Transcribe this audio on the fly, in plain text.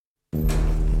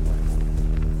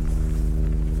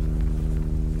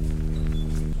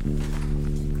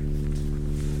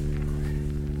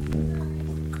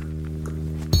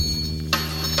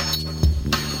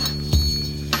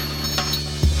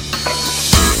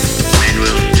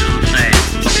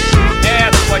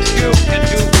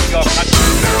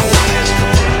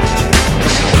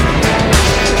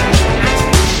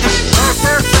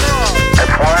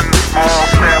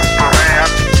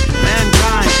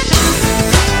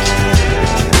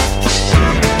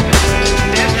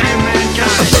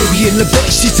in the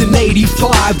bed, she's an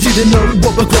 85. Didn't know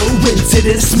what would grow into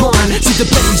this mind. See the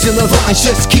blaze in the lines,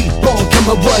 just keep on.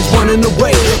 Come, I was running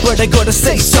away, but I gotta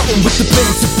say something with the pen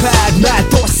to pad. Mad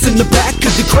thoughts in the back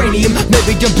of the cranium.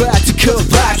 Maybe I'm bad to kill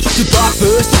back. To die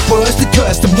first, the first, the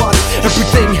curse, the month.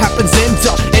 Everything happens,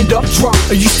 end up drunk.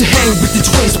 I used to hang with the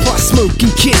twins, plus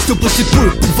smoking kids. There was a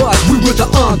group of us, we were the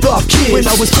unloved kids. When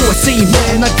I was 14,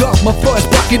 man, I got my first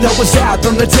bucket. I was out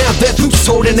on the town, that loose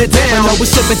holding it down. I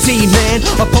was 17, man,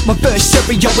 I popped my first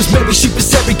cherry. I was very sheep and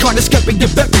every kind of scary. You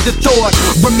bury the thought,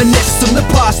 reminisce on the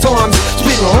past times.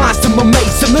 Spit lines to my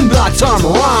mates and the nighttime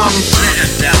rhyme. Let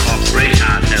yourself operate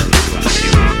ourselves to a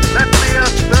few. Let me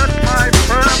assert my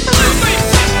firm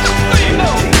belief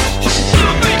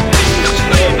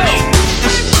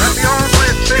that the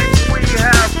only thing we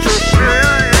have to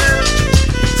fear is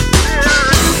fear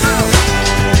itself.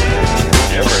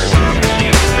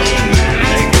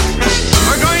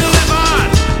 We're going to live on.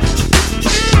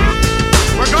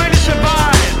 We're going to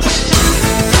survive.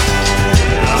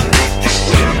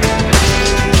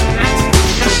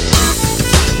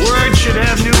 Words should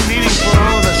have new meaning for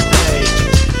all of us today.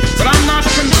 But I'm not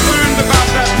concerned about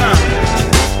that now.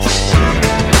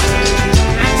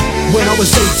 When I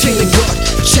was 18 and got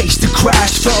chased and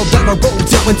crashed, fell down a road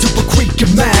down into a creek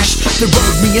and mashed. They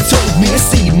rode me and told me to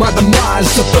see my demise.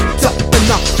 I looked up and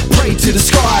I prayed to the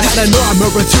skies. Had an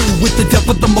armor or two with the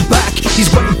devil on my back.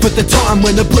 He's waiting for the time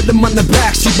when I put him on the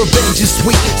back. See, revenge is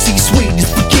sweet, see, sweet is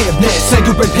forgiveness.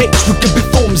 Anger and hatred can be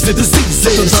forms of diseases.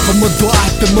 The love of my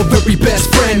life and my very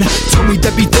best friend told me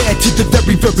to be there to the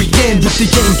very, very end. But the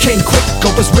end came quick,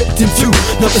 I was ripped in two.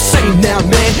 Not the same now,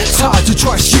 man, it's hard to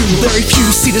trust you. Very few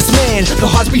see this man, the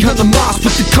heart's behind the mask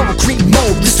with the concrete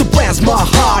mold. This surrounds my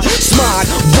heart. Smart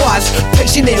was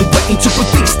patient and waiting to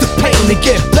release the pain and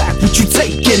get back what you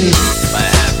taken. I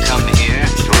have come here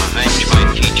to avenge my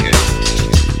teacher.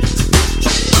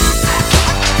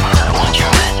 I want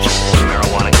your match.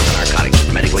 Marijuana is a narcotic,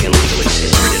 medically and legally.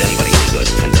 It never did anybody any good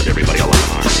and does everybody a lot of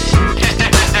harm.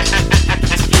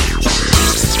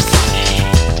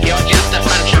 You're just a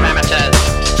bunch of amateurs.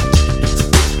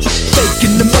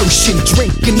 Faking the motion,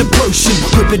 drinking the potion,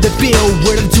 whipping the bill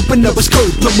with a dupe and I was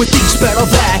coping with each battle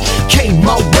that came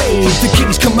my way. The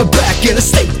king's coming back and I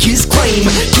stake his claim.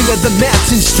 King of the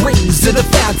mountain, streams of the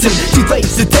fountain. He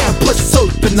lays it down, plus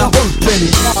open, I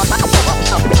hoping.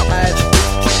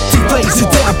 He lays it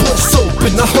down, plus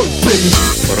open, I hoping.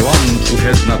 For one who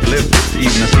has not lived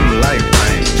even a single life,